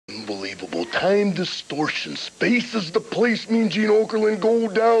unbelievable. Time distortion. Space is the place. Me and Gene Okerlund go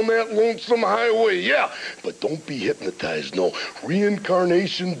down that lonesome highway. Yeah, but don't be hypnotized. No,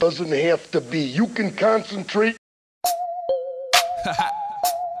 reincarnation doesn't have to be. You can concentrate.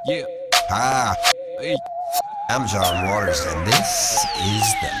 Yeah. Hey. I'm John Waters, and this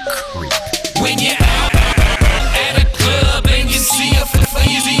is The Creep. When you're out at a club and you see a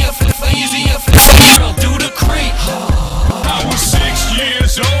girl do the creep. I was 6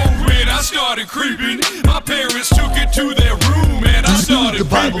 years old when I started creeping. My parents took it to their room and I started the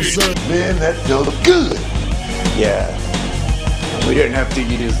Bible creeping. said, man, that felt good. Yeah. We didn't have to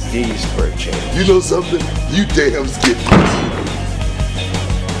eat his D's for a change. You know something? You damn skippy.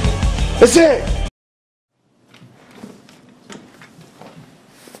 That's it.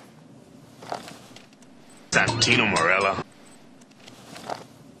 Santino Morella.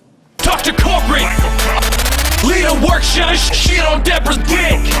 Dr. Corporate! Lead a workshop, shit on Deborah's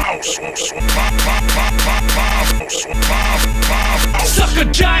dick! Suck a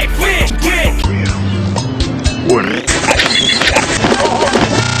giant fish dick!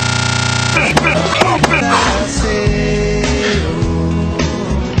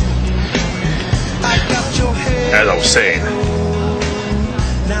 As I was saying,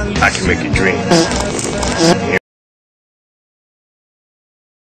 I can make your dreams.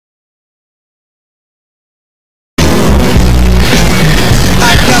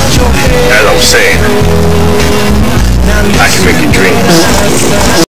 As I was saying, I can make your dreams.